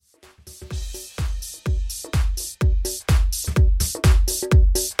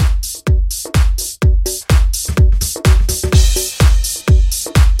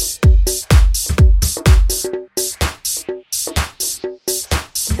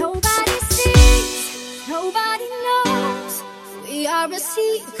are a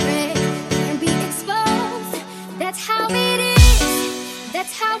secret, can't be exposed. That's how it is,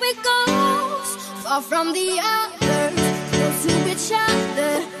 that's how it goes. Far from the others, close to each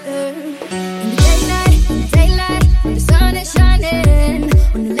other. In the daylight, when the sun is shining.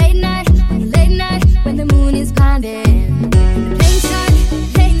 On the late night, when the moon is blinding. In the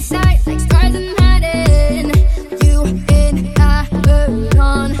plain sight, like stars in hiding. You and I were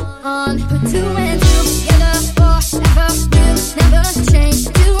on. Put two and two together forever. We'll never change.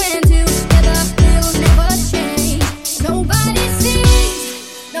 Two and two together, we'll never change. Nobody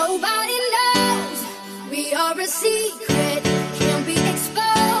sees, nobody knows. We are a secret, can't be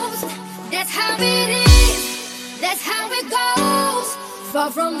exposed. That's how it is, that's how it goes.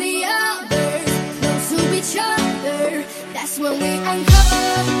 Far from the others, close to each other. That's when we uncover.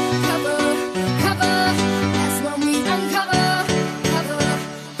 That's when we uncover.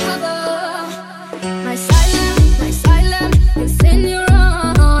 My silence is in your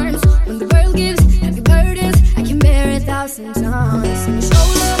arms. When the world gives heavy burdens, I can bear 1,000 tons. On your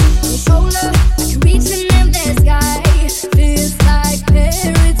shoulder, I can reach an endless sky. Feels like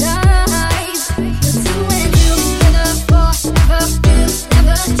paradise. The two and two together forever, we'll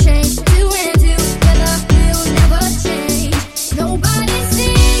never change. Two and two together, we'll never change. Nobody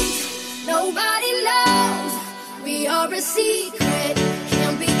sees, nobody knows. We are a secret,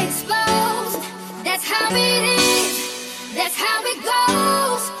 can't be exposed. That's how it is, that's how it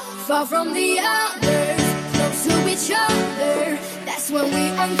goes. Far from the others, close to each other. That's when we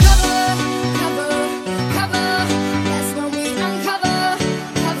uncover. That's when we uncover.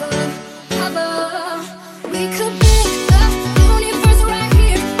 We could build a universe right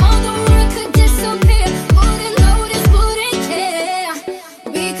here. All the world could disappear. Wouldn't notice, wouldn't care.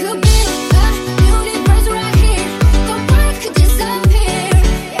 We could build a universe right here. The world could disappear.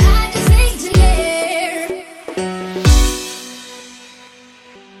 Yeah, I just need you there.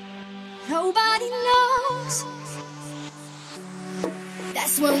 Nobody knows.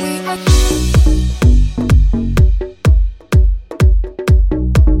 That's when we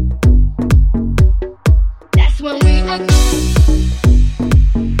That's when we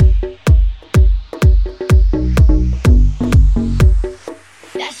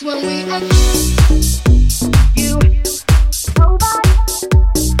That's when we you. Nobody.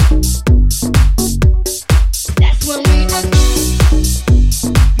 That's when we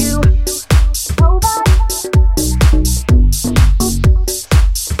you. Nobody.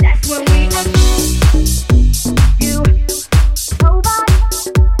 That's when we you. Nobody.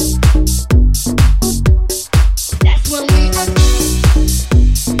 That's when we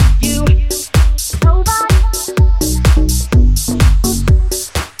you. Nobody.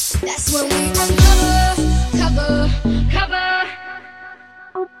 That's when we cover.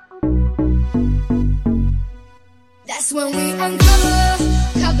 That's when we uncover.